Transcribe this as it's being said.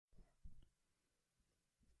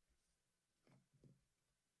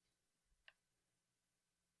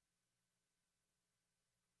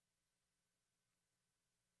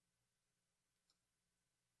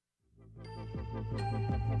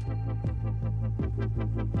Keeping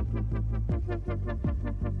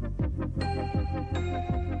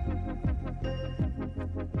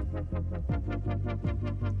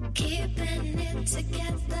it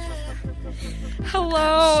together.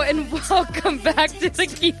 Hello and welcome back to the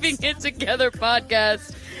Keeping It Together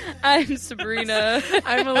podcast. I'm Sabrina.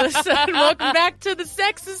 I'm Melissa, and welcome back to the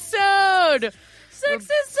Sexisode.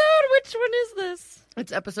 Sexisode, which one is this?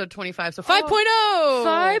 It's episode 25, so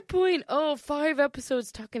 5.0. 5.0, 5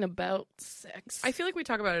 episodes talking about sex. I feel like we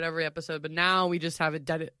talk about it every episode, but now we just have it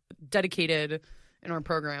dedicated in our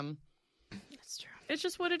program. That's true. It's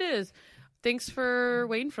just what it is. Thanks for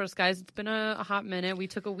waiting for us, guys. It's been a hot minute. We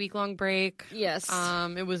took a week-long break. Yes.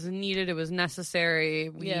 It was needed. It was necessary.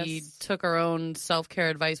 We Yes. took our own self-care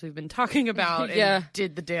advice we've been talking about and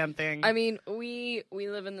did the damn thing. I mean, we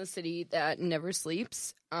live in the city that never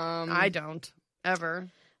sleeps. I don't. Ever.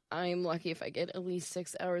 I'm lucky if I get at least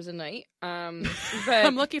 6 hours a night. But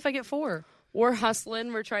I'm lucky if I get 4. we're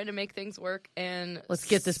hustling. We're trying to make things work. And Let's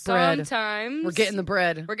get this bread. Sometimes We're getting the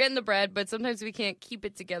bread. We're getting the bread, but sometimes we can't keep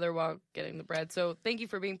it together while getting the bread. So thank you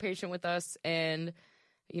for being patient with us and,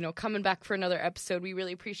 coming back for another episode. We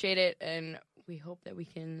really appreciate it, and we hope that we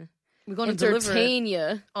can We're going to entertain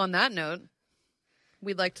you. On that note,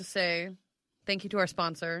 we'd like to say thank you to our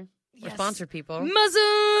sponsor. Our sponsor people.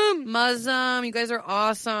 Muzzum! You guys are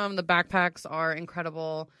awesome. The backpacks are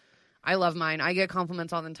incredible. I love mine. I get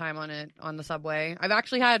compliments all the time on it on the subway. I've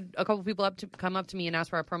actually had a couple people come up to me and ask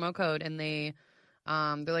for a promo code, and they're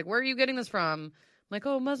like, "Where are you getting this from?" I'm like,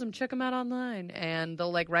 "Oh, Muzzum, check them out online." And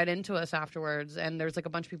they'll write into us afterwards. And there's a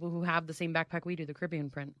bunch of people who have the same backpack we do, the Caribbean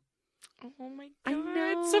print. Oh my god! I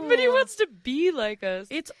know. Somebody wants to be like us.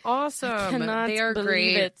 It's awesome. cannot They are believe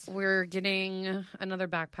great. it. We're getting another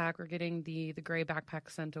backpack. We're getting the gray backpack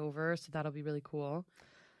sent over, so that'll be really cool.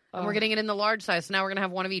 And we're getting it in the large size, so now we're going to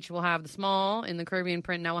have one of each. We'll have the small in the Caribbean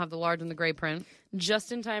print. Now we'll have the large in the gray print.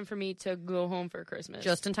 Just in time for me to go home for Christmas.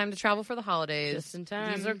 Just in time to travel for the holidays. Just in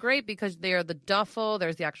time. These are great because they are the duffel.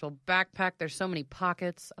 There's the actual backpack. There's so many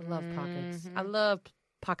pockets. I love pockets. I love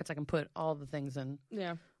pockets I can put all the things in.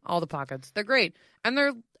 Yeah. All the pockets. They're great. And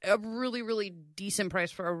they're a really, really decent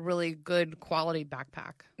price for a really good quality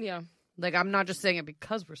backpack. Yeah. I'm not just saying it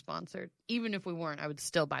because we're sponsored. Even if we weren't, I would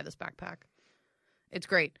still buy this backpack. It's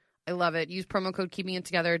great. I love it. Use promo code Keeping It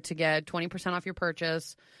Together to get 20% off your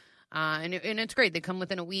purchase. And it's great. They come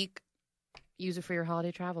within a week. Use it for your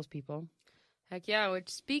holiday travels, people. Heck yeah. Which,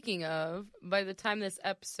 speaking of, by the time this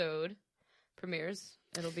episode premieres,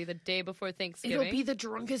 it'll be the day before Thanksgiving. It'll be the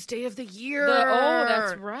drunkest day of the year. Oh,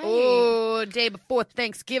 that's right. Oh, day before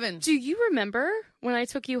Thanksgiving. Do you remember when I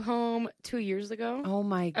took you home 2 years ago? Oh,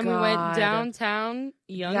 my God. And we went downtown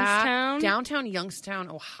Youngstown? Downtown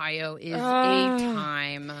Youngstown, Ohio is a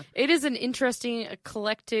time. It is an interesting,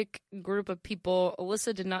 eclectic group of people.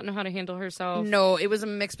 Alyssa did not know how to handle herself. No, it was a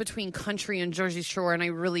mix between country and Jersey Shore, and I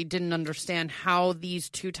really didn't understand how these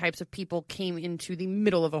two types of people came into the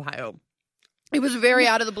middle of Ohio. It was very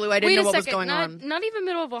out of the blue. I didn't know what was going on. Not even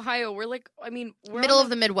middle of Ohio. We're middle of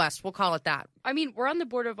the Midwest. We'll call it that. I mean, we're on the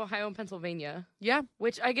border of Ohio and Pennsylvania. Yeah.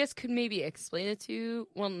 Which I guess could maybe explain it to you.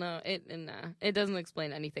 Well, no, it doesn't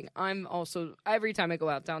explain anything. I'm also, every time I go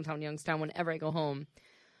out downtown Youngstown, whenever I go home,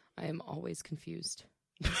 I am always confused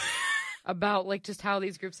about just how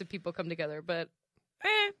these groups of people come together. But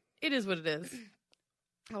it is what it is.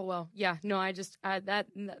 Oh, well. Yeah. No, that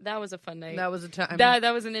was a fun night. That was a time.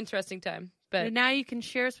 That was an interesting time. But now you can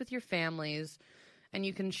share us with your families, and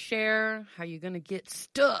you can share how you're going to get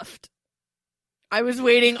stuffed. I was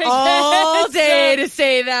waiting all day to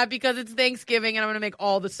say that because it's Thanksgiving, and I'm going to make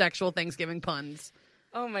all the sexual Thanksgiving puns.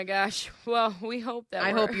 Oh, my gosh. Well, we hope that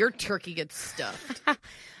I hope your turkey gets stuffed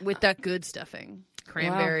with that good stuffing.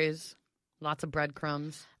 Cranberries, lots of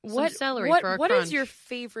breadcrumbs, some celery for our What crunch. is your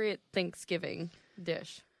favorite Thanksgiving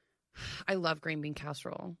dish? I love green bean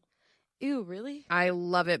casserole. Ew, really? I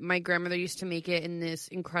love it. My grandmother used to make it in this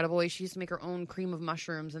incredible way. She used to make her own cream of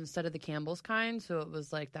mushrooms instead of the Campbell's kind, so it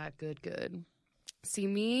was that good. See,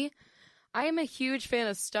 me, I am a huge fan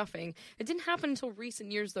of stuffing. It didn't happen until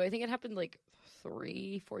recent years, though. I think it happened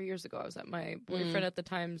 3-4 years ago. I was at my boyfriend at the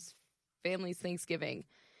time's family's Thanksgiving,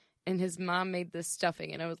 and his mom made this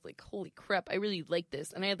stuffing, and I was like, holy crap, I really like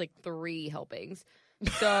this. And I had 3 helpings.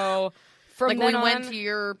 So... From we went to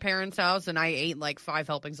your parents' house and I ate 5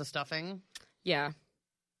 helpings of stuffing. Yeah.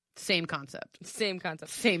 Same concept. Same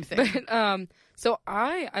concept. Same thing. But, so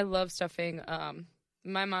I love stuffing.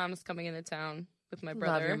 My mom's coming into town with my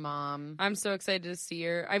brother. Love your mom. I'm so excited to see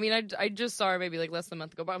her. I mean, I just saw her maybe less than a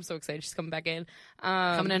month ago, but I'm so excited. She's coming back in.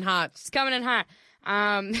 Coming in hot. She's coming in hot.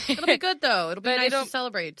 It'll be good though. It'll be nice to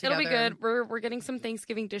celebrate together. It'll be good. We're getting some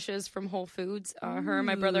Thanksgiving dishes from Whole Foods. Her and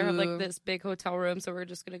my brother have like this big hotel room, so we're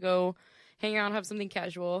just gonna go hang out, have something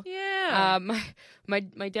casual. Yeah.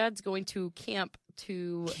 My dad's going to camp.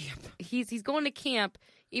 He's going to camp,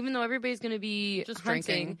 even though everybody's gonna be just hunting.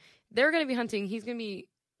 Drinking. They're gonna be hunting. He's gonna be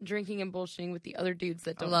drinking and bullshitting with the other dudes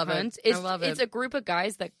that don't hunt. I love it. It's a group of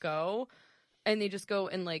guys that go. And they just go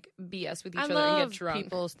and like BS with each other and get drunk. I love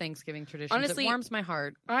people's Thanksgiving traditions. Honestly, it warms my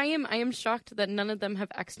heart. I am shocked that none of them have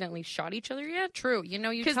accidentally shot each other yet. True. You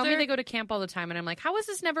know, you tell me they go to camp all the time, and I'm like, how has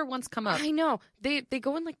this never once come up? I know. They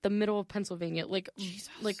go in like the middle of Pennsylvania. Like,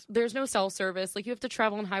 like there's no cell service. Like you have to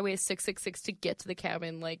travel on Highway 666 to get to the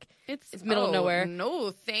cabin. Like it's middle of nowhere.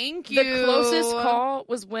 No, thank you. The closest call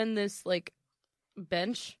was when this like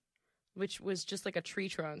bench, which was just like a tree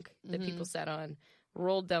trunk that people sat on,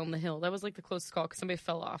 rolled down the hill. That was like the closest call because somebody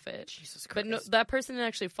fell off it. Jesus Christ. But no, that person didn't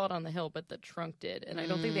actually fall down the hill, but the trunk did. And I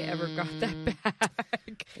don't think they ever got that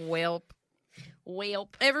back. Welp.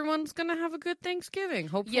 Everyone's going to have a good Thanksgiving.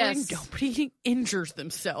 Hopefully nobody injures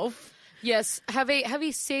themselves. Yes. Have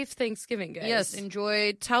a safe Thanksgiving, guys. Yes.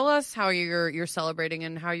 Enjoy. Tell us how you're celebrating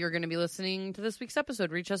and how you're going to be listening to this week's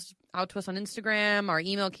episode. Reach out to us on Instagram, our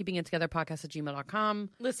email, keepingittogetherpodcast@gmail.com.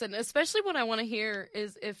 Listen, especially what I want to hear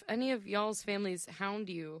is if any of y'all's families hound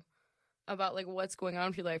you about like what's going on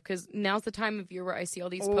with your life, because now's the time of year where I see all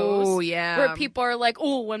these posts where people are like,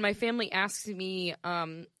 oh, when my family asks me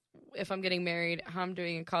if I'm getting married, how I'm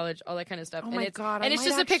doing in college, all that kind of stuff. Oh my God. And it's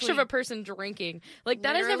just a picture of a person drinking. Like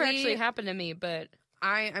that has never actually happened to me, but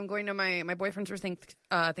I'm going to my boyfriend's for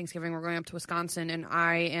Thanksgiving. We're going up to Wisconsin, and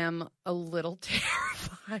I am a little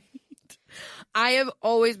terrified. I have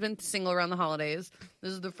always been single around the holidays.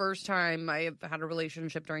 This is the first time I have had a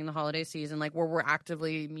relationship during the holiday season, like where we're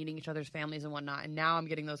actively meeting each other's families and whatnot. And now I'm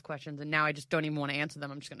getting those questions, and now I just don't even want to answer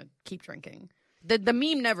them. I'm just going to keep drinking. The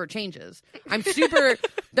meme never changes.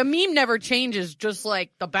 The meme never changes, just like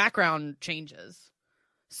the background changes.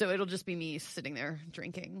 So it'll just be me sitting there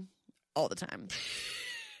drinking all the time.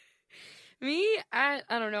 Me, I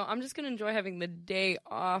don't know. I'm just going to enjoy having the day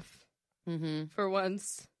off for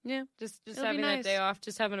once. Yeah. Just having that day off,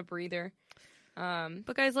 just having a breather.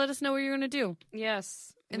 But guys, let us know what you're going to do.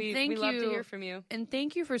 Yes. And we thank love you to hear from you. And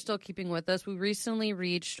thank you for still keeping with us. We recently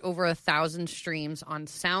reached over 1,000 streams on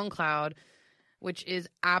SoundCloud, which is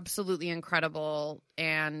absolutely incredible.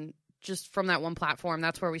 And just from that one platform,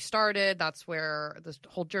 that's where we started. That's where this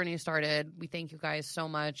whole journey started. We thank you guys so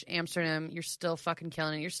much. Amsterdam, you're still fucking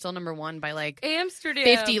killing it. You're still number one by like Amsterdam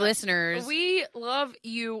 50 listeners. We love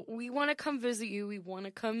you. We want to come visit you. We want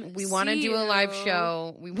to come. We want to do a live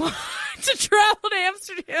show. We want to travel to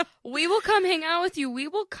Amsterdam. We will come hang out with you. We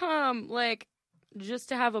will come like just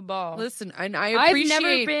to have a ball. Listen, and I've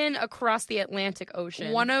never been across the Atlantic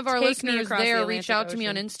Ocean. One of our listeners there reached out to me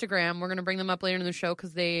on Instagram. We're going to bring them up later in the show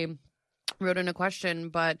because they wrote in a question,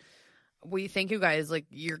 but we thank you guys. Like,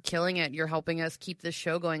 you're killing it. You're helping us keep this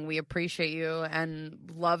show going. We appreciate you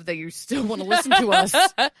and love that you still want to listen to us.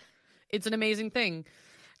 It's an amazing thing.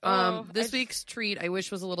 This week's treat I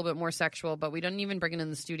wish was a little bit more sexual, but we didn't even bring it in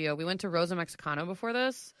the studio. We went to Rosa Mexicano before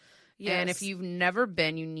this. Yes. And if you've never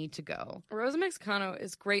been, you need to go. Rosa Mexicano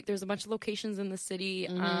is great. There's a bunch of locations in the city.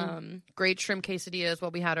 Great shrimp quesadilla is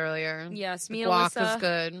what we had earlier. Yes, me and Alyssa was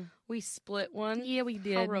good. We split one. Yeah, we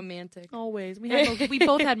did. How romantic. Always. We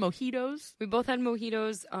both had mojitos. We both had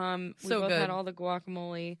mojitos. We both good. had all the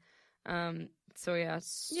guacamole. So yeah,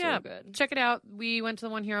 so good. Check it out. We went to the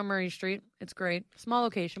one here on Murray Street. It's great. Small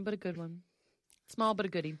location, but a good one. Small, but a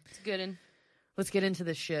goodie. It's a good one. Let's get into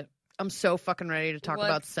this shit. I'm so fucking ready to talk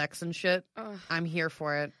about sex and shit. I'm here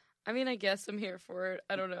for it. I mean, I guess I'm here for it.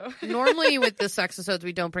 I don't know. Normally with the Sexisode,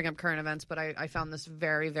 we don't bring up current events, but I found this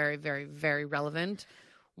very, very, very, very relevant.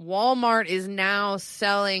 Walmart is now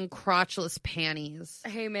selling crotchless panties.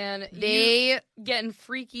 Hey, man. They getting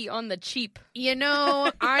freaky on the cheap. You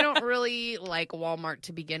know, I don't really like Walmart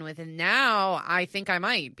to begin with, and now I think I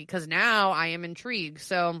might, because now I am intrigued.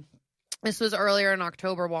 So this was earlier in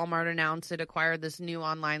October. Walmart announced it acquired this new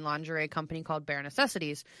online lingerie company called Bare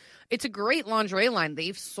Necessities. It's a great lingerie line.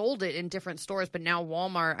 They've sold it in different stores, but now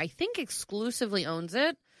Walmart, I think, exclusively owns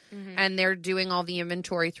it. Mm-hmm. And they're doing all the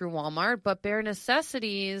inventory through Walmart. But Bare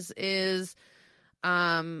Necessities is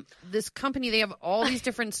this company. They have all these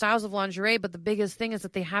different styles of lingerie, but the biggest thing is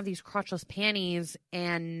that they have these crotchless panties,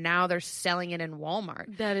 and now they're selling it in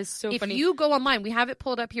Walmart. That is so funny. If you go online, we have it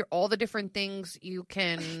pulled up here, all the different things you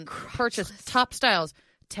can purchase. Top styles: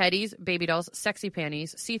 teddies, baby dolls, sexy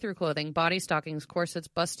panties, see-through clothing, body stockings, corsets,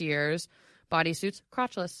 bustiers, bodysuits,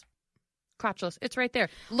 crotchless. Crotchless. It's right there.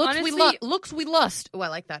 Looks we lust. Oh, I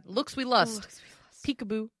like that. Looks we lust.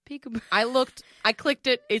 Peekaboo. Peekaboo. I clicked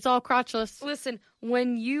it. It's all crotchless. Listen,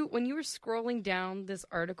 when you were scrolling down this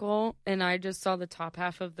article and I just saw the top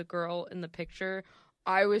half of the girl in the picture,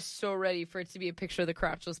 I was so ready for it to be a picture of the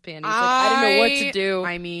crotchless panties. Like, I didn't know what to do.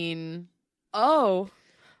 I mean... Oh,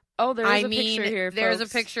 there's a picture here, There's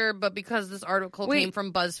folks. a picture, but because this article came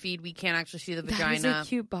from BuzzFeed, we can't actually see the vagina. That is a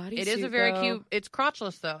cute bodysuit. It is a very cute... It's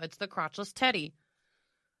crotchless, though. It's the crotchless teddy.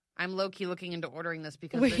 I'm low-key looking into ordering this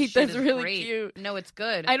because this shit that's is really great. cute. No, it's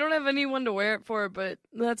good. I don't have anyone to wear it for, but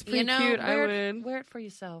that's pretty cute. Wear it for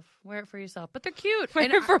yourself. Wear it for yourself. But they're cute.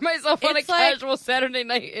 Wear it for myself on a casual Saturday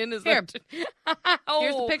night in. Here's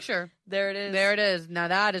the picture. There it is. There it is. Now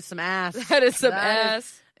that is some ass. That is some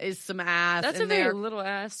ass. Is some ass. That's a very little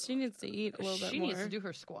ass. She needs to eat a little bit more. She needs to do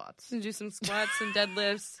her squats. And do some squats and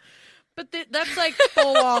deadlifts. But that's like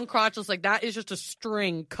full on crotchless. Like that is just a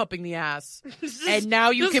string cupping the ass. And now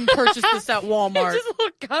you can purchase this at Walmart. Just a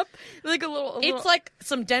little cup, like a little. It's like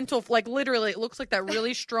some dental, like literally, it looks like that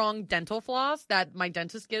really strong dental floss that my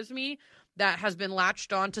dentist gives me that has been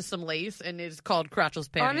latched onto some lace and is called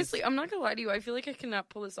crotchless panties. Honestly, I'm not gonna lie to you. I feel like I cannot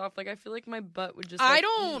pull this off. Like I feel like my butt would just.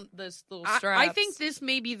 Eat this little straps. I think this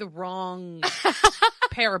may be the wrong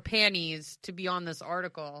pair of panties to be on this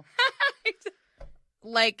article.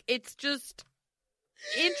 Like, it's just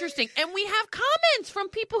interesting. And we have comments from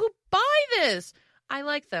people who buy this. I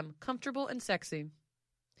like them. Comfortable and sexy.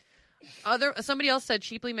 Somebody else said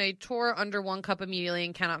cheaply made, tore under 1 cup immediately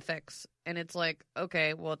and cannot fix. And it's like,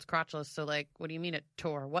 okay, well, it's crotchless. So, like, what do you mean it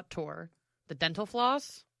tore? What tore? The dental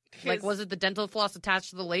floss? Like, was it the dental floss attached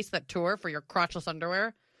to the lace that tore for your crotchless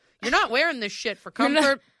underwear? You're not wearing this shit for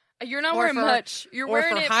comfort. You're not wearing much. You're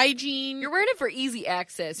wearing it for hygiene. You're wearing it for easy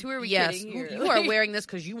access. Who are we kidding here? You are wearing this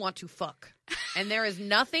because you want to fuck. And there is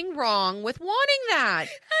nothing wrong with wanting that.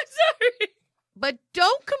 I'm sorry. But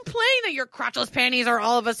don't complain that your crotchless panties are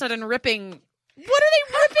all of a sudden ripping. What are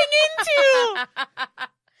they ripping into?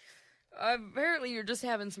 Apparently, you're just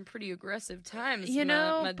having some pretty aggressive times,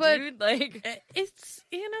 my but dude. Like, it's,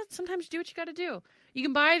 sometimes you do what you got to do. You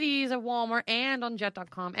can buy these at Walmart and on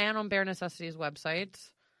Jet.com and on Bare Necessities website.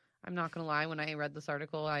 I'm not going to lie. When I read this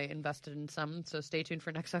article, I invested in some. So stay tuned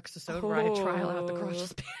for next episode where I trial out the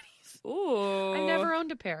crotchless panties. Ooh. I never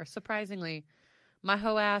owned a pair, surprisingly. My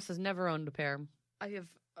hoe ass has never owned a pair. I have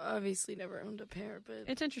obviously never owned a pair, but...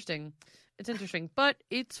 It's interesting. But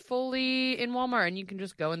it's fully in Walmart, and you can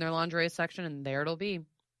just go in their lingerie section, and there it'll be.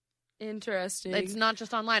 Interesting. It's not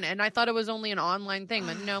just online. And I thought it was only an online thing,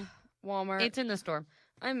 but no. Walmart. It's in the store.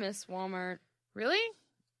 I miss Walmart. Really?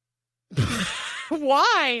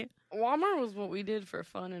 Why? Walmart was what we did for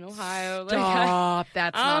fun in Ohio. Stop.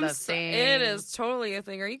 That's not a thing. It is totally a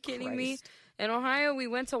thing. Are you kidding me? In Ohio, we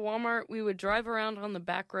went to Walmart. We would drive around on the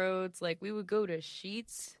back roads. Like, we would go to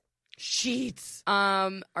Sheetz.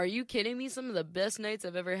 Are you kidding me? Some of the best nights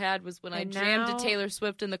I've ever had was when I jammed to Taylor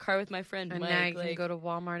Swift in the car with my friend Mike. And now you can go to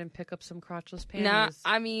Walmart and pick up some crotchless panties. Nah,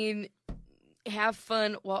 I mean, have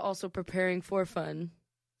fun while also preparing for fun.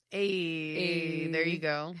 Hey, there you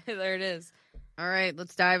go. There it is. All right,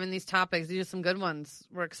 let's dive in these topics. These are some good ones.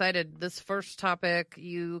 We're excited. This first topic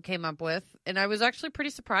you came up with, and I was actually pretty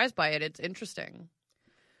surprised by it. It's interesting.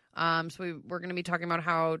 So we're going to be talking about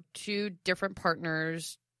how 2 different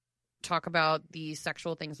partners talk about the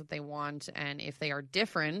sexual things that they want, and if they are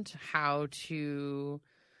different, how you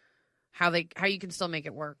can still make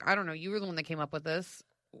it work. I don't know. You were the one that came up with this.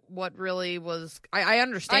 What really was? I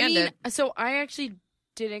understand it. So I actually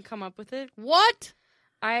didn't come up with it. What?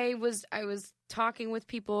 I was talking with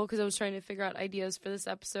people because I was trying to figure out ideas for this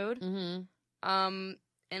episode. Mm-hmm. And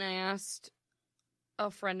I asked a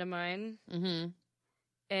friend of mine,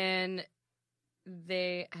 and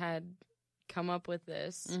they had come up with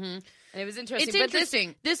this, and it was interesting. It's interesting.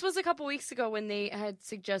 But this was a couple weeks ago when they had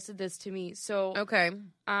suggested this to me. So okay,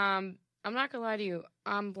 I'm not gonna lie to you,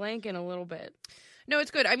 I'm blanking a little bit. No,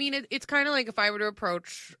 it's good. I mean, it's kind of like if I were to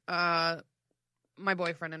approach my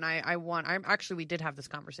boyfriend, and we did have this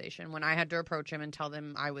conversation when I had to approach him and tell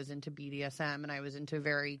them I was into BDSM and I was into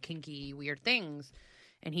very kinky, weird things,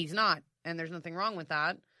 and he's not, and there's nothing wrong with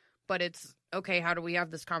that. But it's okay. How do we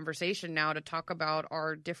have this conversation now to talk about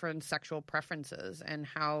our different sexual preferences and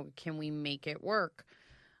how can we make it work?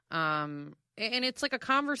 And it's like a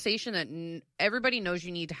conversation that everybody knows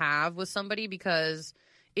you need to have with somebody, because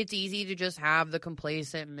it's easy to just have the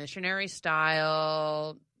complacent missionary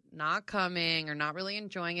style, not coming or not really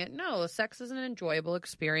enjoying it. No, sex is an enjoyable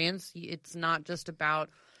experience. It's not just about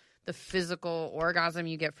the physical orgasm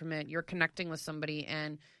you get from it. You're connecting with somebody,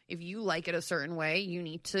 and if you like it a certain way, you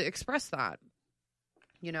need to express that.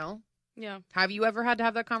 You know? Yeah. Have you ever had to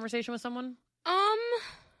have that conversation with someone?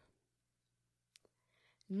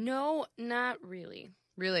 No, not really.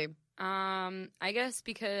 Really? I guess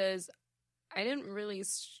because I didn't really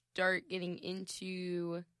start getting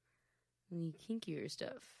into the kinkier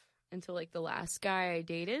stuff until like the last guy I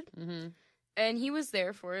dated, and he was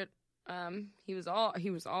there for it. He was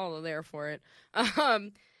all there for it.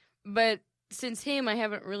 But since him, I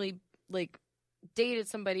haven't really like dated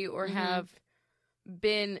somebody or have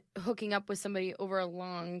been hooking up with somebody over a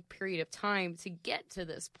long period of time to get to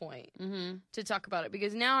this point to talk about it,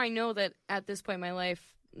 because now I know that at this point in my life,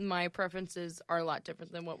 my preferences are a lot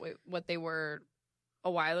different than what they were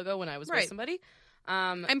a while ago when I was with somebody.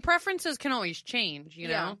 And preferences can always change, you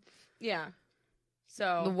know? Yeah.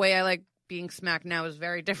 So the way I like being smacked now is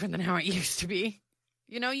very different than how it used to be.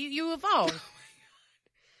 You know, you evolve.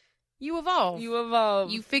 You evolve. You evolve.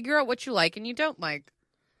 You figure out what you like and you don't like.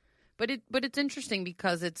 But it's interesting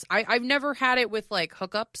because I've never had it with like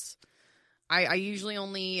hookups. I usually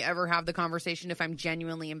only ever have the conversation if I'm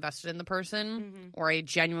genuinely invested in the person or I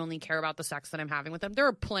genuinely care about the sex that I'm having with them. There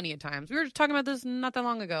are plenty of times. We were just talking about this not that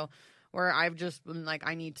long ago where I've just been like,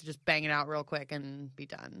 I need to just bang it out real quick and be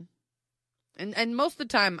done. And most of the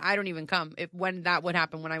time, I don't even come when that would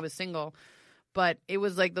happen when I was single. But it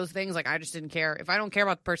was like those things like I just didn't care. If I don't care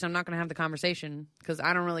about the person, I'm not going to have the conversation because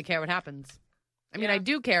I don't really care what happens. I mean, I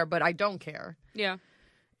do care, but I don't care. Yeah.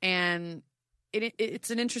 And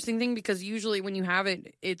it's an interesting thing because usually when you have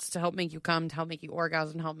it, it's to help make you come, to help make you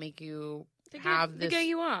orgasm, to help make you have this. To get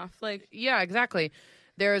you off. Like, yeah, exactly.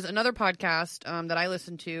 There's another podcast that I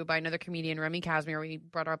listened to by another comedian, Remy Casimir. We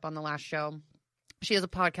brought her up on the last show. She has a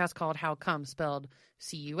podcast called How Come, spelled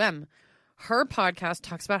C-U-M. Her podcast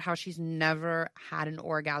talks about how she's never had an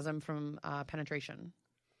orgasm from penetration.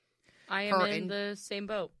 I am in the same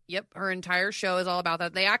boat. Yep. Her entire show is all about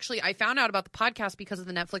that. I found out about the podcast because of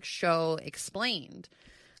the Netflix show Explained.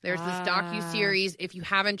 There's this docuseries. If you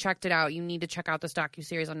haven't checked it out, you need to check out this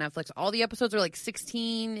docuseries on Netflix. All the episodes are like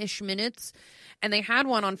 16-ish minutes. And they had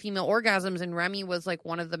one on female orgasms, and Remy was like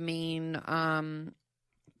one of the main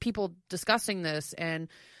people discussing this. And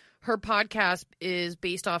her podcast is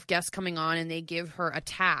based off guests coming on, and they give her a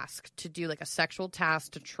task to do, like a sexual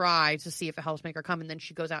task to try to see if it helps make her come. And then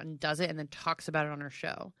she goes out and does it and then talks about it on her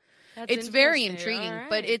show. It's very intriguing,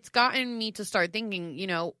 but it's gotten me to start thinking, you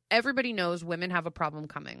know, everybody knows women have a problem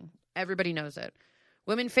coming. Everybody knows it.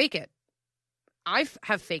 Women fake it. I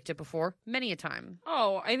have faked it before, many a time.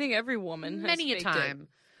 Oh, I think every woman has many a faked time. It.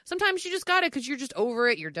 Sometimes you just got it because you're just over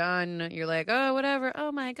it. You're done. You're like, oh, whatever.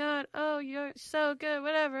 Oh, my God. Oh, you're so good.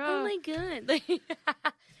 Whatever. Oh my God.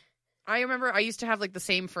 I remember I used to have like the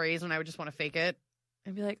same phrase when I would just want to fake it.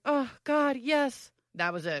 I'd be like, oh, God, yes.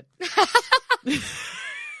 That was it.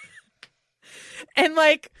 And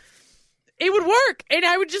like, it would work. And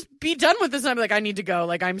I would just be done with this. And I'd be like, I need to go.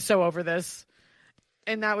 Like, I'm so over this.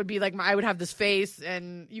 And that would be like, I would have this face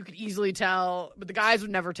and you could easily tell. But the guys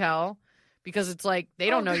would never tell. Because it's like, they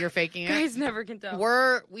don't know you're faking it. Guys never can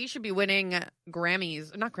tell. We should be winning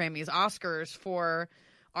Oscars for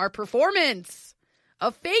our performance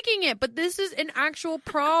of faking it. But this is an actual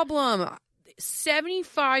problem.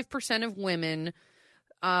 75% of women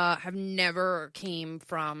have never came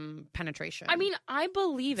from penetration. I mean, I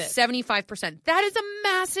believe it. 75%. That is a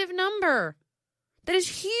massive number. That is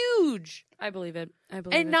huge. I believe it.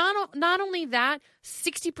 And not only that,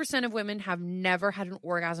 60% of women have never had an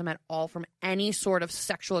orgasm at all from any sort of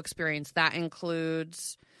sexual experience. That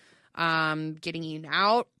includes getting eaten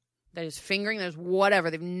out, that is fingering, that is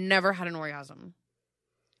whatever. They've never had an orgasm.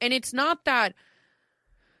 And it's not that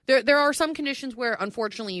there are some conditions where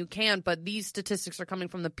unfortunately you can't, but these statistics are coming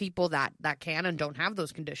from the people that can and don't have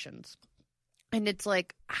those conditions. And it's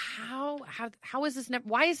like, how is this?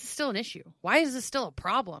 Why is this still an issue? Why is this still a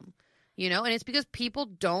problem? You know, and it's because people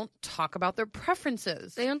don't talk about their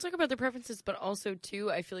preferences. They don't talk about their preferences, but also,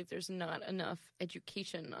 too, I feel like there's not enough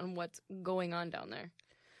education on what's going on down there.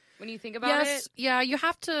 When you think about it. Yeah, you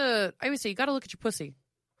have to, I always say, you got to look at your pussy.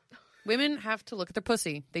 Women have to look at their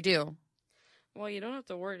pussy. They do. Well, you don't have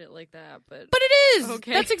to word it like that, but it is.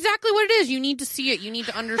 Okay. That's exactly what it is. You need to see it. You need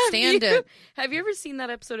to understand it. Have you ever seen that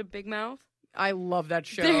episode of Big Mouth? I love that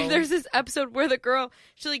show. There's this episode where the girl,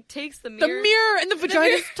 she like takes the mirror. And the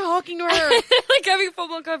vagina's talking to her. Like having a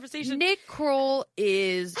full-blown conversation. Nick Kroll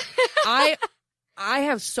is, I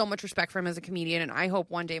have so much respect for him as a comedian, and I hope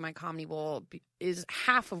one day my comedy is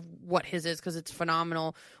half of what his is because it's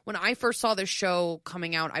phenomenal. When I first saw this show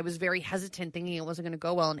coming out, I was very hesitant, thinking it wasn't going to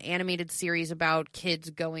go well. An animated series about kids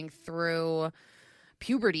going through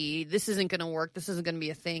puberty. This isn't going to work. This isn't going to be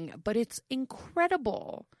a thing. But it's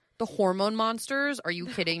incredible. The Hormone Monsters. Are you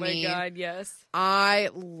kidding me? Oh my God, yes. I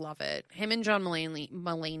love it. Him and John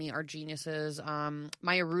Mulaney are geniuses.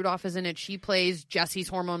 Maya Rudolph is in it. She plays Jesse's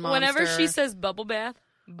hormone monster. Whenever she says bubble bath.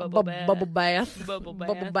 Bubble bath.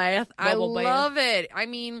 I love it. I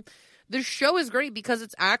mean, the show is great because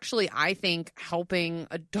it's actually, I think, helping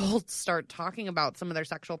adults start talking about some of their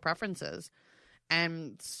sexual preferences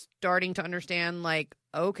and starting to understand, like,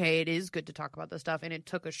 okay, it is good to talk about this stuff. And it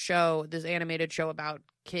took this animated show about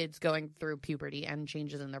kids going through puberty and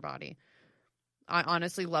changes in their body. I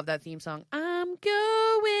honestly love that theme song. I'm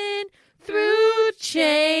going through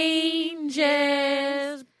changes.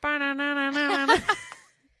 But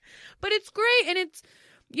it's great, and it's,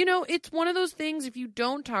 it's one of those things, if you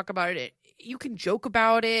don't talk about it, you can joke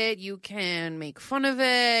about it, you can make fun of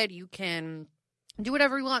it, you can do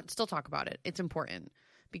whatever you want, still talk about it. It's important,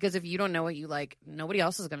 because if you don't know what you like, nobody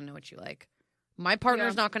else is going to know what you like. My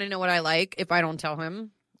partner's not going to know what I like if I don't tell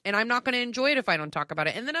him, and I'm not going to enjoy it if I don't talk about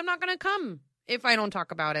it, and then I'm not going to come if I don't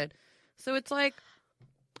talk about it. So it's like,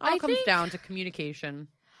 all comes down to communication.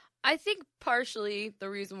 I think partially the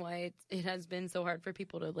reason why it has been so hard for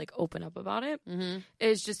people to, like, open up about it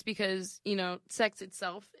is just because, sex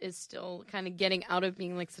itself is still kind of getting out of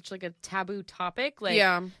being, like, such, like, a taboo topic. Like,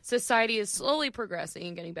 society is slowly progressing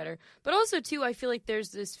and getting better. But also, too, I feel like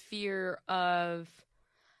there's this fear of,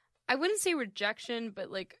 I wouldn't say rejection,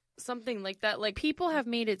 but, like, something like that. Like, people have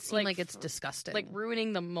made it seem like it's disgusting. Like,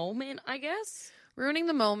 ruining the moment, I guess. Ruining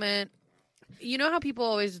the moment. You know how people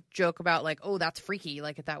always joke about, like, oh, that's freaky,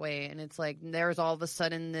 like it that way. And it's like, there's all of a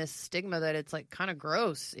sudden this stigma that it's, like, kind of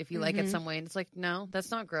gross if you like it some way. And it's like, no,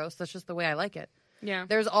 that's not gross. That's just the way I like it. Yeah.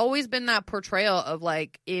 There's always been that portrayal of,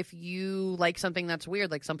 like, if you like something that's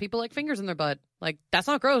weird, like some people like fingers in their butt. Like, that's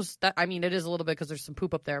not gross. I mean, it is a little bit because there's some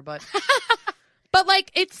poop up there, but but,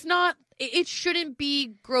 like, it's not, it shouldn't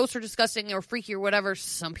be gross or disgusting or freaky or whatever.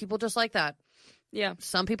 Some people just like that. Yeah.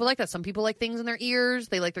 Some people like that. Some people like things in their ears.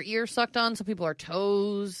 They like their ears sucked on. Some people are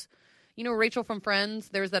toes. Rachel from Friends,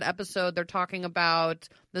 there's that episode. They're talking about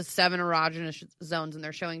the 7 erogenous zones, and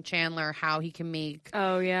they're showing Chandler how he can make.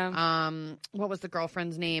 Oh, yeah. What was the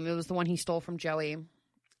girlfriend's name? It was the one he stole from Joey.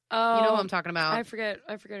 Oh. You know who I'm talking about. I forget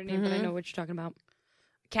her name, but I know what you're talking about.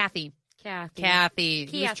 Kathy. Kathy.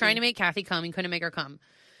 He was trying to make Kathy come. He couldn't make her come.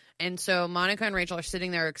 And so Monica and Rachel are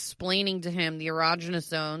sitting there explaining to him the erogenous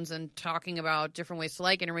zones and talking about different ways to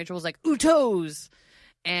like it. And Rachel was like, ooh, toes.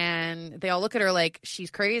 And they all look at her like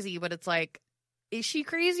she's crazy. But it's like, is she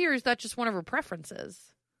crazy or is that just one of her preferences?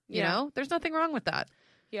 You know? There's nothing wrong with that.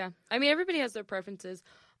 Yeah. I mean, everybody has their preferences.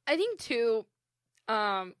 I think, too,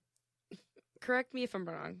 correct me if I'm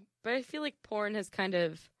wrong, but I feel like porn has kind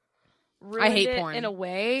of ruined it porn. In a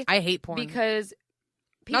way. I hate porn. Because...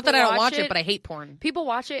 Not that I don't watch it, but I hate porn. People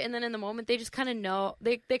watch it, and then in the moment, they just kind of know.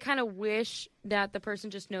 They kind of wish that the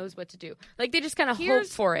person just knows what to do. Like, they just kind of hope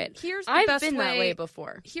for it. I've been that way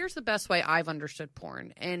before. Here's the best way I've understood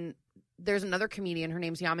porn. And there's another comedian. Her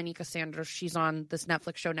name's Yamanika Sanders. She's on this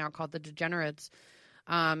Netflix show now called The Degenerates.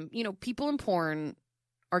 People in porn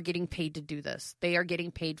are getting paid to do this. They are getting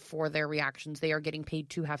paid for their reactions. They are getting paid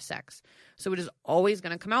to have sex. So it is always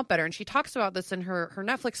going to come out better. And she talks about this in her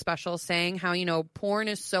Netflix special, saying how, porn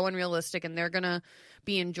is so unrealistic and they're going to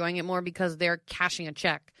be enjoying it more because they're cashing a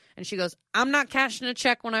check. And she goes, I'm not cashing a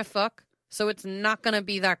check when I fuck, so it's not going to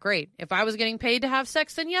be that great. If I was getting paid to have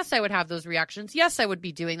sex, then yes, I would have those reactions. Yes, I would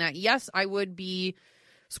be doing that. Yes, I would be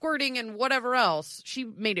squirting and whatever else. She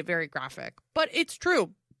made it very graphic. But it's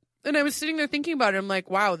true. And I was sitting there thinking about it. I'm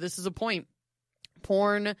like, wow, this is a point.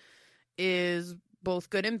 Porn is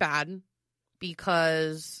both good and bad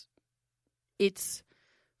because it's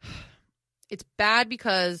bad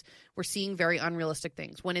because we're seeing very unrealistic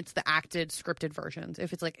things when it's the acted, scripted versions.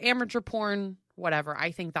 If it's like amateur porn, whatever,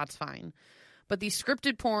 I think that's fine. But these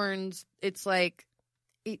scripted porns, it's like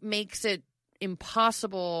it makes it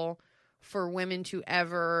impossible for women to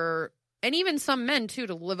ever, and even some men too,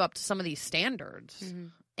 to live up to some of these standards. Mm-hmm.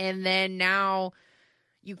 And then now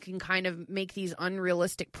you can kind of make these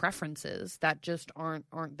unrealistic preferences that just aren't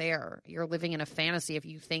there. You're living in a fantasy if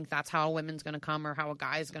you think that's how a woman's going to come or how a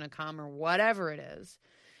guy's going to come or whatever it is.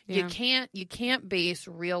 Yeah. You can't base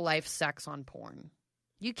real life sex on porn.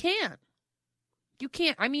 You can't.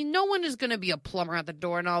 I mean, no one is going to be a plumber at the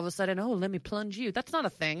door and all of a sudden, oh, let me plunge you. That's not a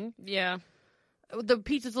thing. Yeah. The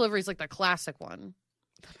pizza delivery is like the classic one.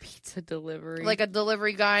 The pizza delivery. Like a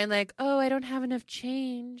delivery guy and like, oh, I don't have enough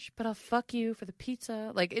change, but I'll fuck you for the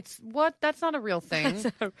pizza. Like, it's what? That's not a real thing.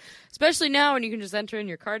 Especially now when you can just enter in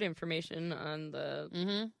your card information on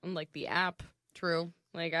the on like the app. True.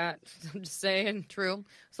 Like, I'm just saying. True.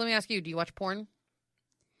 So let me ask you, do you watch porn?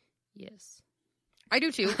 Yes. I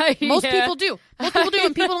do too. Most Yeah. people do. Most people do,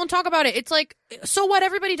 and people don't talk about it. It's like, so what?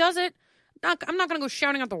 Everybody does it. I'm not going to go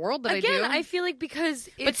shouting at the world that Again, I do. I feel like because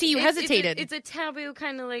But see, you hesitated. It's a taboo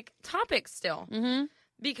kind of like topic still. Mm-hmm.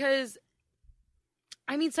 Because,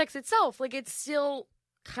 I mean, sex itself, like, it's still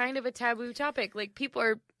kind of a taboo topic. Like, people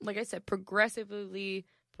are, like I said, progressively,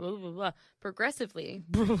 oh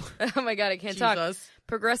my God, I can't talk.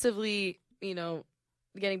 Progressively, you know,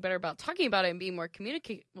 getting better about talking about it and being more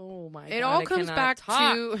communicative. Oh my God, It all comes back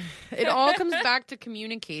talk. to it all comes back to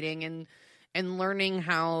communicating and learning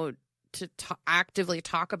how to actively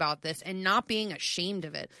talk about this and not being ashamed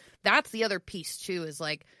of it. That's the other piece too, is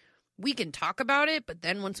like, we can talk about it, but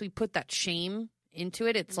then once we put that shame into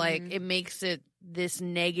it, it's like it makes it this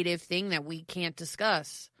negative thing that we can't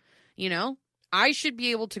discuss. You know, I should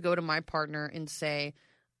be able to go to my partner and say,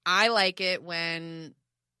 I like it when,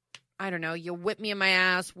 I don't know, you whip me in my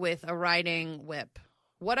ass with a riding whip,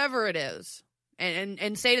 whatever it is,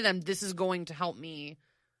 and say to them, this is going to help me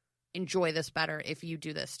enjoy this better if you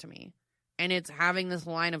do this to me. And it's having this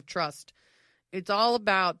line of trust. It's all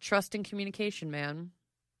about trust and communication, man.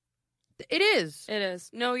 It is. It is.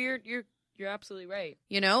 No, you're absolutely right.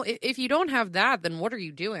 You know, if you don't have that, then what are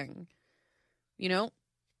you doing? You know,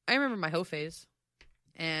 I remember my hoe phase.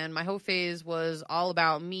 And my hoe phase was all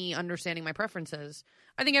about me understanding my preferences.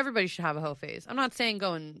 I think everybody should have a hoe phase. I'm not saying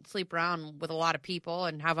go and sleep around with a lot of people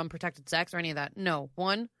and have unprotected sex or any of that. No.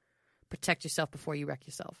 1, protect yourself before you wreck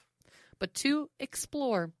yourself. But 2,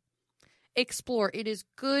 explore. Explore. It is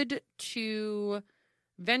good to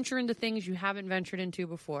venture into things you haven't ventured into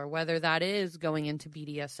before, whether that is going into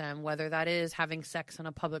BDSM, whether that is having sex in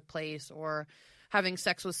a public place or having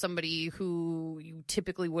sex with somebody who you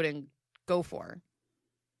typically wouldn't go for.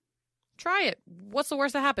 Try it. What's the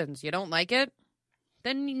worst that happens? You don't like it?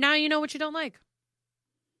 Then now you know what you don't like.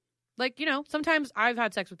 Like, you know, sometimes I've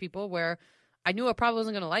had sex with people where I knew I probably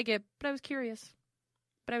wasn't going to like it, but I was curious.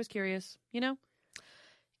 You know?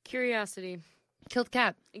 Curiosity. Killed the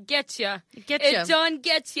cat. Getcha. Getcha. It done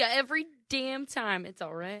getcha every damn time. It's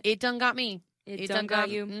all right. It done got me. It done got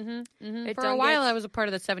you. Mm-hmm, mm-hmm. It For done a while, gets- I was a part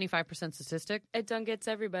of the 75% statistic. It done gets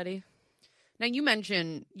everybody. Now, you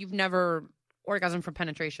mentioned you've never orgasmed from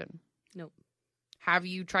penetration. Nope. Have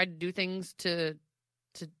you tried to do things to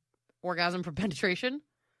orgasm from penetration?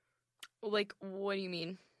 Like, what do you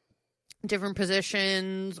mean? Different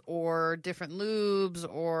positions or different lubes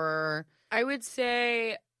or I would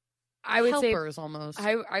say helpers almost.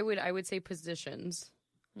 I would say positions.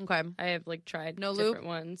 Okay. I have like tried No different lube?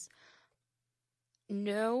 ones.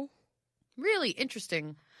 No. Really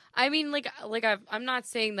interesting. I mean, I'm not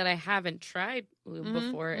saying that I haven't tried lube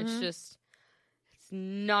before. It's just it's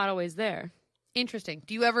not always there. Interesting.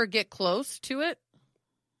 Do you ever get close to it?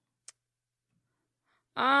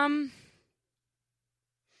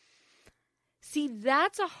 See,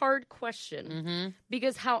 that's a hard question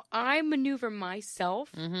because how I maneuver myself,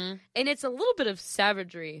 and it's a little bit of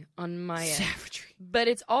savagery on my end. Savagery. But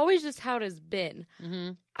it's always just how it has been.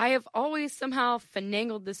 I have always somehow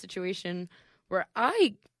finagled the situation where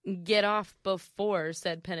I get off before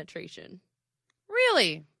said penetration.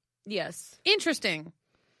 Really? Yes. Interesting.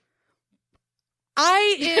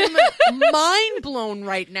 I am mind blown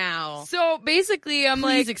right now. So basically, I'm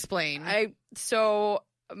Please like, explain.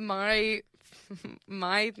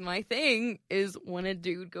 my thing is when a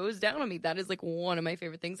dude goes down on me. That is like one of my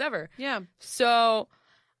favorite things ever. Yeah. So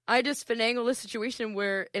I just finagle a situation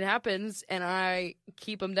where it happens, and I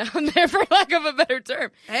keep him down there for lack of a better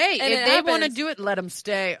term. Hey, And if it they happens. want to do it, let them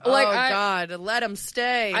stay. Like, oh, God. Let them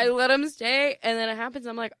stay. I let him stay, and then it happens.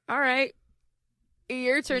 I'm like, all right,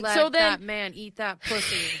 your turn. Let so then, that man eat that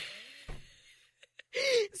pussy.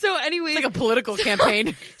 so anyways, It's like a political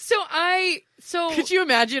campaign. Could you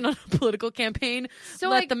imagine on a political campaign? So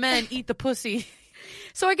Let the men eat the pussy.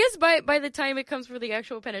 So I guess by the time it comes for the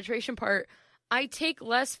actual penetration part, I take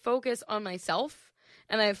less focus on myself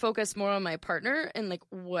and I focus more on my partner and like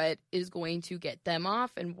what is going to get them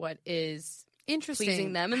off and what is Interesting.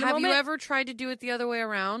 pleasing them in the Have moment. you ever tried to do it the other way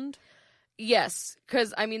around? Yes,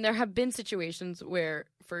 because I mean there have been situations where,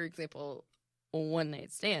 for example, one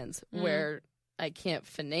night stands where I can't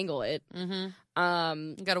finagle it. You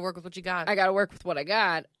got to work with what you got. I got to work with what I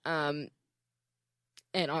got.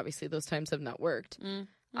 And obviously those times have not worked.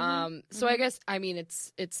 So I guess, I mean,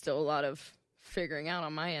 it's still a lot of figuring out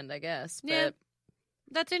on my end, I guess. But, Yeah.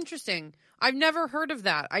 That's interesting. I've never heard of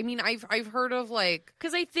that. I mean, I've heard of like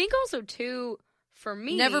because I think also too, for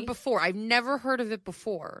me, never before. I've never heard of it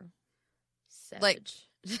before. savage.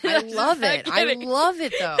 I love it. I love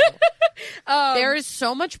it though. There is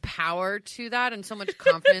so much power to that and so much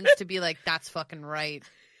confidence to be like, that's fucking right.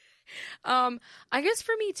 I guess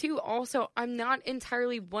for me too, also, I'm not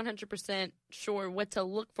entirely 100% sure what to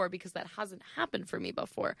look for because that hasn't happened for me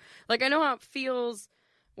before. Like, I know how it feels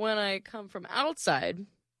when I come from outside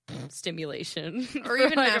stimulation. Or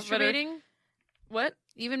even masturbating. What?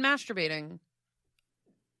 Even masturbating.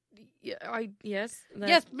 Yeah, yes.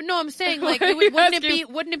 Yes, but no, I'm saying, like, wouldn't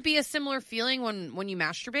it be a similar feeling when you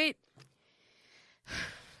masturbate?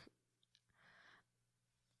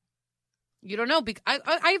 You don't know. I give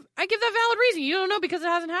that valid reason. You don't know because it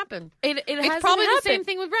hasn't happened. It's probably happened. The same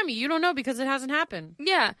thing with Remy. You don't know because it hasn't happened.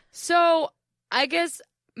 Yeah. So I guess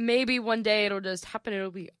maybe one day it'll just happen. It'll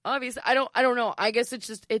be obvious. I don't know. I guess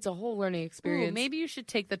it's a whole learning experience. Ooh, maybe you should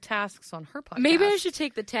take the tasks on her podcast. Maybe I should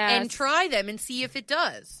take the tasks and try them and see if it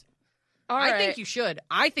does. All right. I think you should.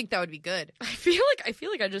 I think that would be good. I feel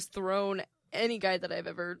like I just thrown any guy that I've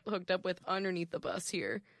ever hooked up with underneath the bus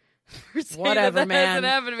here. Whatever, man. Hasn't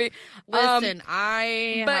happened to me. Listen,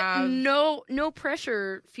 no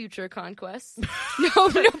pressure, future conquests. no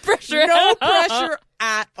pressure. No pressure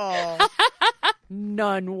at all.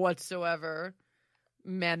 None whatsoever.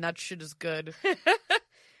 Man, that shit is good.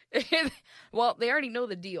 Well, they already know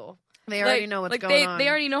the deal. They already know what's going on. They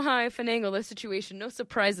already know how I finagle the situation. No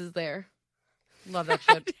surprises there. Love that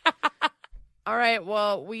shit. All right,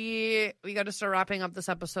 well, we got to start wrapping up this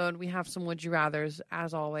episode. We have some Would You Rathers,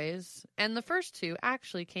 as always. And the first two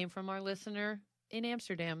actually came from our listener in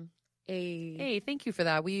Amsterdam. Hey, thank you for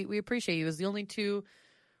that. We appreciate you. It was the only two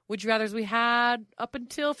Would You Rathers we had up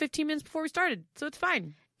until 15 minutes before we started. So it's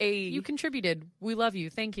fine. You contributed. We love you.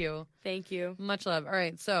 Thank you. Thank you. Much love. All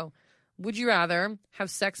right, so would you rather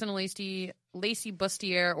have sex in a lacy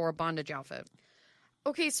bustier or a bondage outfit?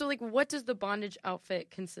 Okay, so, like, what does the bondage outfit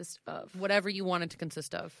consist of? Whatever you want it to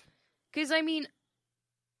consist of. Because, I mean,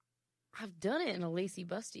 I've done it in a lacy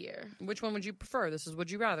bustier. Which one would you prefer? This is Would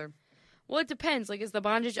You Rather. Well, it depends. Like, is the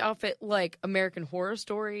bondage outfit, like, American Horror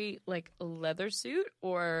Story, like, a leather suit?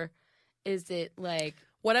 Or is it, like...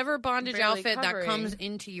 Whatever bondage outfit covering. that comes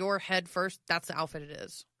into your head first, that's the outfit it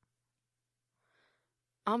is.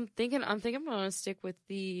 I'm thinking I'm going to stick with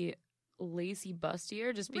the... lacy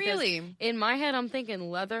bustier just because really? In my head I'm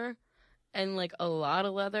thinking leather and like a lot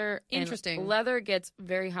of leather. Interesting. And leather gets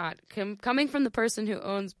very hot. Coming from the person who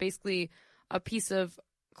owns basically a piece of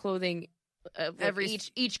clothing,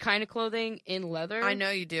 each kind of clothing in leather. I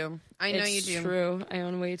know you do. It's true. I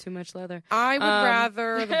own way too much leather. I would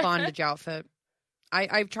rather the bondage outfit.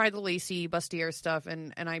 I've tried the lacy bustier stuff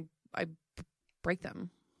and I break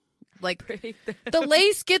them. Like, the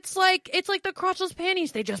lace gets like, it's like the crotchless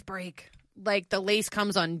panties, they just break. Like, the lace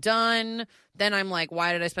comes undone. Then I'm like,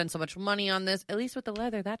 why did I spend so much money on this? At least with the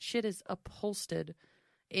leather, that shit is upholstered.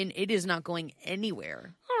 And it is not going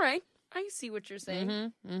anywhere. All right. I see what you're saying.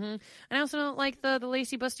 Mm-hmm, mm-hmm. And I also don't like the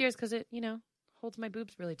lacy bustiers because it, holds my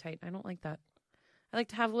boobs really tight. I don't like that. I like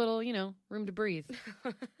to have a little, room to breathe.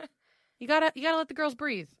 You gotta let the girls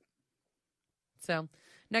breathe. So...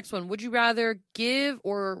 Next one. Would you rather give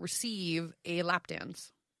or receive a lap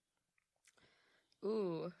dance?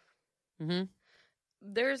 Ooh. Mm-hmm.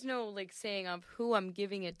 There's no, like, saying of who I'm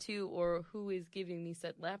giving it to or who is giving me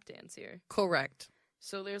said lap dance here. Correct.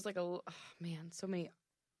 So there's, like, so many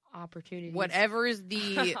opportunities. Whatever is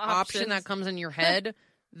the option that comes in your head,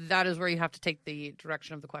 that is where you have to take the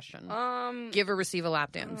direction of the question. Give or receive a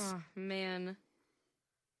lap dance. Oh, man.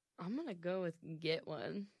 I'm going to go with get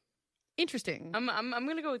one. Interesting. I'm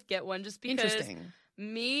gonna go with get one just because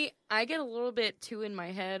I get a little bit too in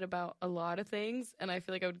my head about a lot of things, and I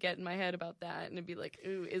feel like I would get in my head about that and it'd be like,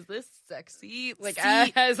 ooh, is this sexy? Like,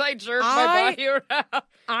 as I jerk my body around.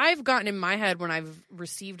 I've gotten in my head when I've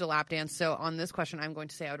received a lap dance, so on this question I'm going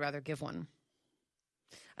to say I would rather give one.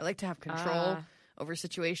 I like to have control over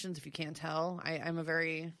situations, if you can't tell. I'm a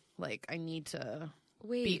very, like, I need to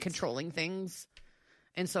be controlling things.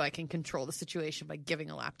 And so I can control the situation by giving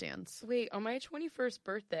a lap dance. Wait, on my 21st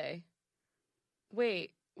birthday.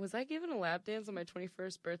 Wait, was I given a lap dance on my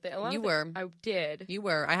 21st birthday? You were. I did. You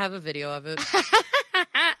were. I have a video of it.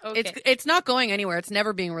 Okay. It's not going anywhere. It's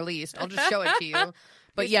never being released. I'll just show it to you.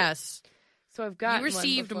 But yes. So I've got. You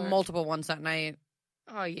received multiple ones that night.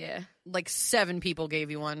 Oh, yeah. Like 7 people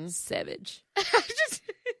gave you one. Savage.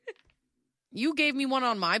 You gave me one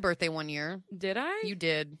on my birthday one year. Did I? You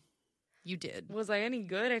did. You did. Was I any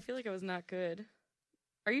good? I feel like I was not good.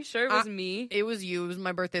 Are you sure it was me? It was you. It was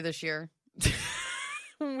my birthday this year.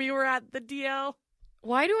 We were at the DL.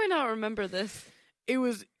 Why do I not remember this? It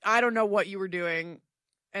was, I don't know what you were doing.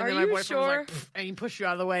 And then my boyfriend was like, and he pushed you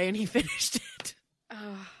out of the way and he finished it.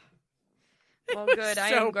 Oh. Well, good. I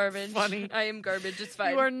am garbage. Funny. I am garbage. It's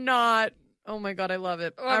fine. You are not. Oh my God, I love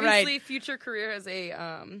it. Well, obviously, future career as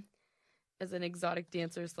a as an exotic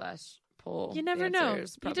dancer / pole. You never dancer know.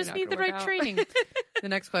 is You probably just not need the gonna right work out. training. The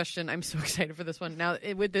next question. I'm so excited for this one. Now,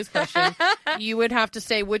 with this question, you would have to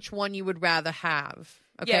say which one you would rather have.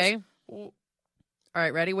 Okay? Yes. All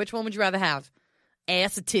right, ready? Which one would you rather have?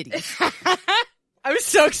 Ass or titties? I was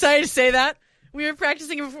so excited to say that. We were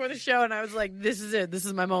practicing it before the show, and I was like, this is it. This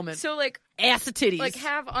is my moment. So, like, ass or titties? like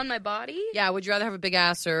have on my body? Yeah, would you rather have a big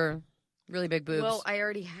ass or really big boobs? Well, I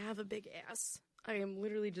already have a big ass. I am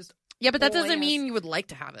literally just yeah, but that all doesn't ass. mean you would like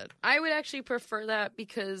to have it. I would actually prefer that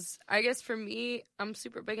because I guess for me, I'm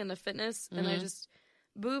super big into fitness, and I just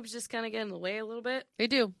boobs just kind of get in the way a little bit. They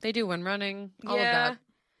do when running. All of Yeah. that.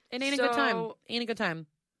 It ain't a good time. So- Ain't a good time.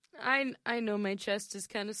 I know my chest is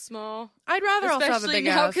kind of small, I'd rather also have a especially big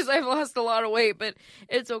now ass. because I've lost a lot of weight. But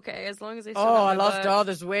it's okay as long as I. Still Oh, have I my lost butt. all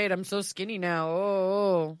this weight. I'm so skinny now.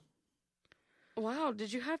 Oh. Wow,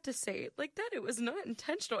 did you have to say it like that? It was not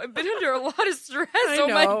intentional. I've been under a lot of stress. I Oh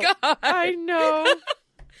my know. god! I know.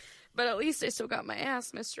 But at least I still got my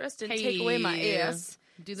ass. My stress didn't take away my Hey. ass.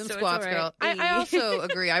 Do them So it's squats, all right. girl. I also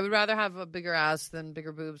agree. I would rather have a bigger ass than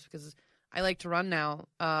bigger boobs because I like to run now.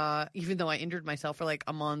 Even though I injured myself for like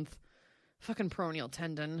a month. Fucking peroneal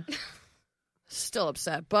tendon. Still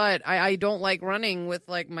upset. But I don't like running with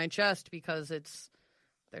like my chest because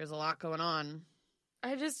there's a lot going on.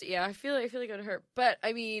 I feel like it would hurt. But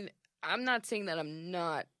I mean, I'm not saying that I'm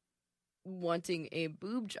not wanting a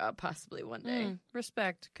boob job possibly one day.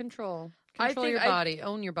 Respect. Control. I Control think your body.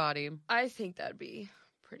 Own your body. I think that'd be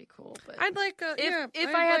pretty cool. But I'd like if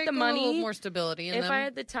I'd I had like the a money, little more stability in if them. I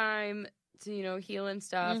had the time to heal and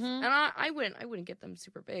stuff, and I wouldn't get them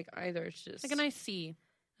super big either. It's just like a nice C.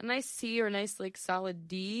 or a nice like solid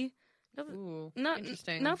D. Ooh, Not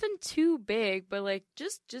interesting. nothing too big, but like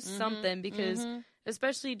just something because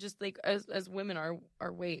especially just like as women,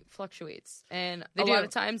 our weight fluctuates, and They a do. lot of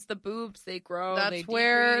times the boobs they grow. That's they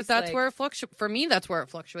where decrease, that's like- where it fluctuates. For me, that's where it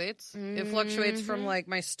fluctuates. It fluctuates from like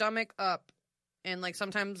my stomach up, and like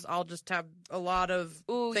sometimes I'll just have a lot of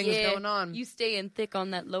Ooh, things yeah. going on. You stay in thick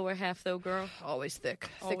on that lower half though, girl. Always thick.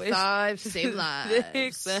 Always. Thick thighs save lives.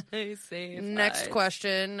 Thick thighs save Next lives.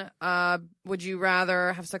 question: would you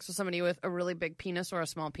rather have sex with somebody with a really big penis or a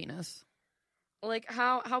small penis? Like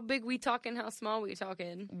how big we talking? How small we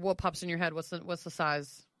talking? What pops in your head? What's the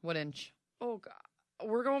size? What inch? Oh god,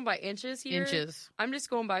 we're going by inches here. Inches. I'm just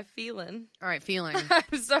going by feeling. All right, feeling.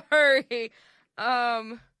 I'm sorry.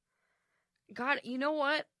 God, you know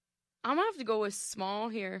what? I'm gonna have to go with small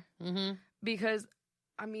here because,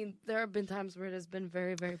 I mean, there have been times where it has been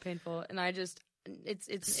very, very painful, and I just it's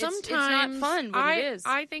not fun. But it is.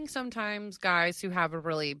 I think sometimes guys who have a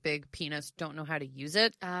really big penis don't know how to use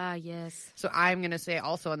it. Ah, yes. So I'm gonna say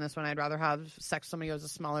also on this one, I'd rather have sex with somebody who has a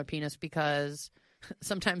smaller penis because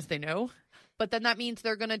sometimes they know, but then that means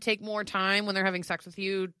they're gonna take more time when they're having sex with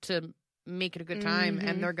you to make it a good time,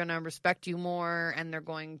 and they're gonna respect you more, and they're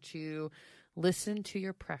going to listen to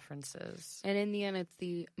your preferences. And in the end, it's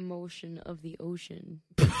the motion of the ocean,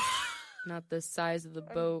 not the size of the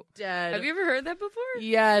boat. Dead. Have you ever heard that before?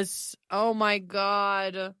 Yes. Oh my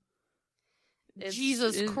God.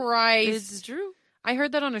 Jesus Christ. It's true. I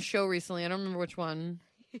heard that on a show recently. I don't remember which one.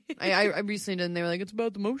 I recently did, and they were like, it's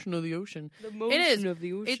about the motion of the ocean. The motion of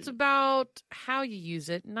the ocean. It's about how you use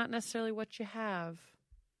it, not necessarily what you have.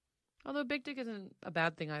 Although big dick isn't a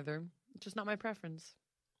bad thing either. It's just not my preference.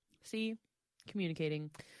 See?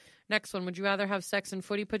 Communicating. Next one. Would you rather have sex in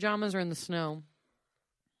footy pajamas or in the snow?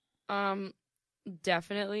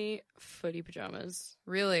 Definitely footy pajamas.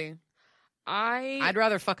 Really? I'd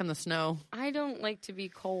rather fuck in the snow. I don't like to be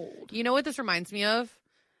cold. You know what this reminds me of?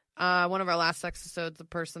 One of our last Sexisode, the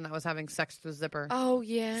person that was having sex through a zipper. Oh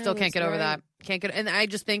yeah. Still can't that's get over right. that. Can't get, and I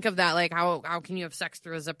just think of that, like, how can you have sex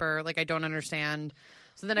through a zipper? Like, I don't understand.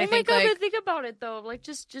 So then I think, my God, like, but think about it though. Like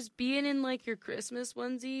just being in like your Christmas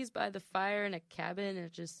onesies by the fire in a cabin,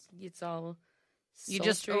 it's all sultry. you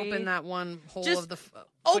just open that one hole Just of the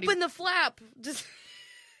open the flap. Just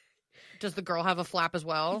Does the girl have a flap as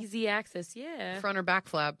well? easy access. Yeah. Front or back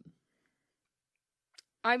flap?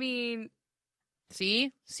 I mean,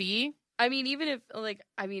 See? even if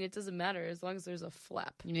it doesn't matter as long as there's a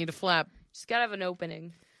flap. You need a flap. Just gotta have an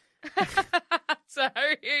opening.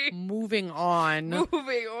 Sorry. Moving on.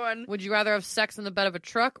 Moving on. Would you rather have sex in the bed of a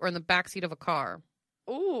truck or in the backseat of a car?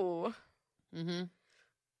 Ooh.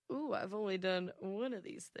 Mm-hmm. Ooh, I've only done one of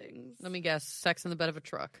these things. Let me guess. Sex in the bed of a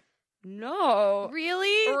truck. No.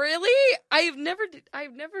 Really? Really? I've never.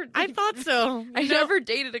 I thought so. I never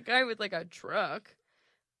dated a guy with like a truck.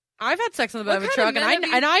 I've had sex in the bed of a truck,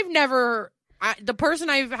 and I've never. The person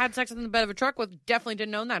I've had sex in the bed of a truck with definitely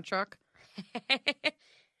didn't own that truck.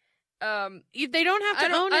 They don't have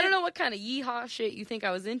to own it. I don't know what kind of yeehaw shit you think I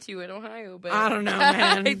was into in Ohio, but I don't know,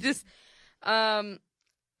 man. I just,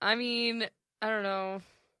 I mean, I don't know,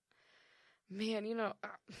 man. You know,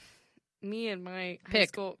 me and my high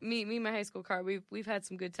school, me and my high school car, we've had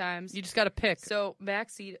some good times. You just got to pick. So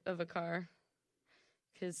backseat of a car,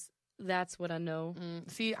 because that's what I know.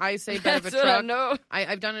 See, I say bed of a truck. That's what I know.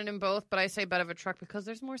 I've done it in both, but I say bed of a truck because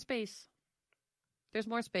there's more space. There's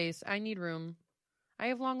more space. I need room. I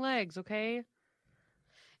have long legs, okay?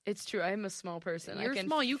 It's true. I'm a small person. You're I can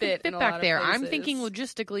small. You fit can fit back there. I'm thinking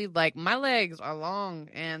logistically, like, my legs are long,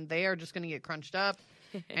 and they are just going to get crunched up,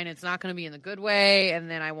 and it's not going to be in the good way, and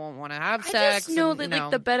then I won't want to have sex. I just know and, that, like,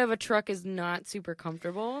 the bed of a truck is not super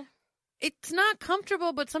comfortable. It's not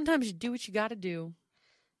comfortable, but sometimes you do what you got to do.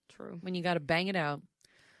 True. When you got to bang it out.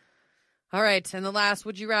 All right, and the last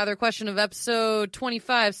Would You Rather question of episode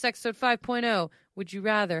 25, Sexisode 5.0. Would you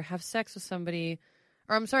rather have sex with somebody...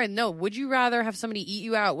 Or I'm sorry, no. Would you rather have somebody eat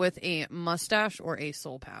you out with a mustache or a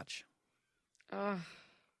soul patch?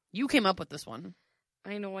 You came up with this one.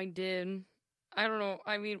 I know I did. I don't know.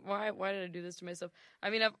 I mean, why did I do this to myself? I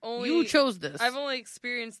mean, You chose this. I've only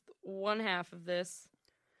experienced one half of this.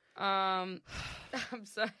 I'm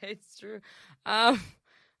sorry, it's true. Oh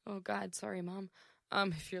God, sorry, Mom.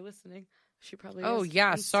 If you're listening. She probably Oh, is.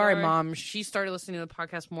 yeah. I'm sorry, Mom. She started listening to the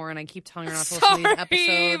podcast more, and I keep telling her not to listen to these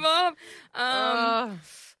episodes.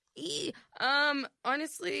 Mom.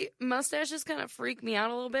 Honestly, mustaches kind of freak me out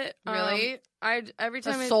a little bit. Really? Every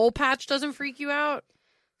time soul patch doesn't freak you out?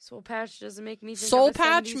 Soul patch doesn't make me think Soul of a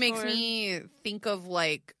patch 70s makes porn. me think of,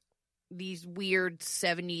 like, these weird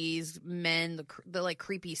 70s men, the like,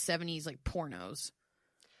 creepy 70s, like, pornos.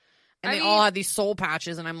 And they all had these soul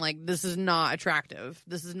patches, and I'm like, this is not attractive.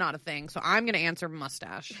 This is not a thing. So I'm going to answer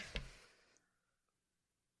mustache.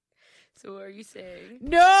 So are you saying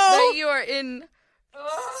no that you are in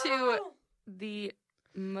to the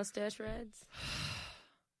mustache rides?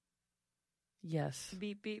 Yes.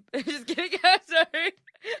 Beep, beep. Just kidding. I'm sorry.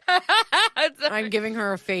 I'm giving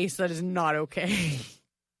her a face that is not okay.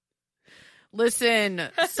 Listen,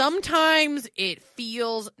 sometimes it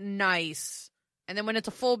feels nice. And then when it's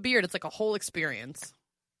a full beard, it's like a whole experience.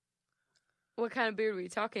 What kind of beard are we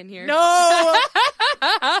talking here? No!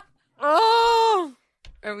 Oh!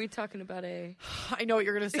 Are we talking about I know what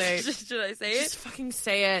you're going to say. Should I say Just fucking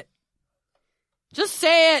say it. Just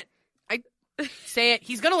say it. Say it.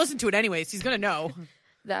 He's going to listen to it anyways. He's going to know.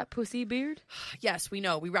 That pussy beard? Yes, we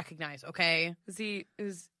know. We recognize, okay? Is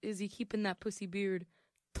he keeping that pussy beard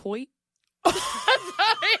tight?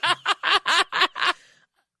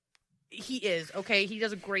 He is, okay? He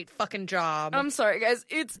does a great fucking job. I'm sorry, guys.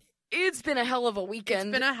 It's been a hell of a weekend.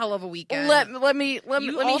 It's been a hell of a weekend. Let me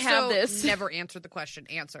have this. Never answered the question.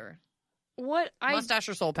 Answer. What? Mustache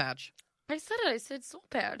or soul patch? I said it. I said soul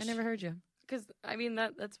patch. I never heard you. Because, I mean,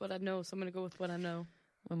 that's what I know, so I'm going to go with what I know.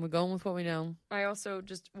 When we're going with what we know. I also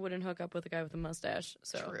just wouldn't hook up with a guy with a mustache,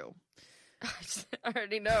 so. True. I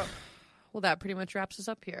already know. Well, that pretty much wraps us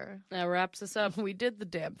up here. That wraps us up. We did the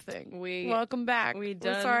damn thing. Welcome back. We're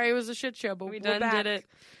sorry it was a shit show, but we we're back. did it.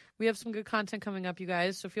 We have some good content coming up, you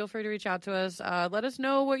guys, so feel free to reach out to us. Let us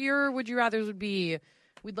know what your Would You Rathers would be.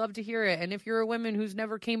 We'd love to hear it. And if you're a woman who's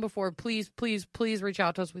never came before, please, please, please reach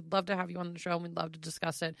out to us. We'd love to have you on the show, and we'd love to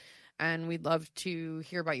discuss it. And we'd love to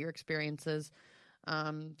hear about your experiences.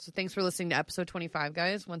 So thanks for listening to episode 25,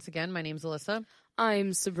 guys. Once again, my name's Alyssa.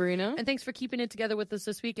 I'm Sabrina. And thanks for keeping it together with us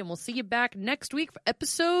this week. And we'll see you back next week for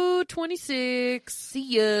episode 26.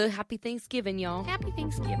 See ya. Happy Thanksgiving, y'all. Happy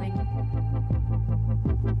Thanksgiving.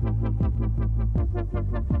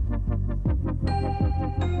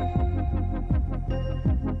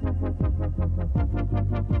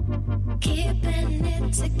 Keeping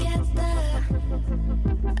it together,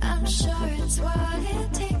 I'm sure it's why.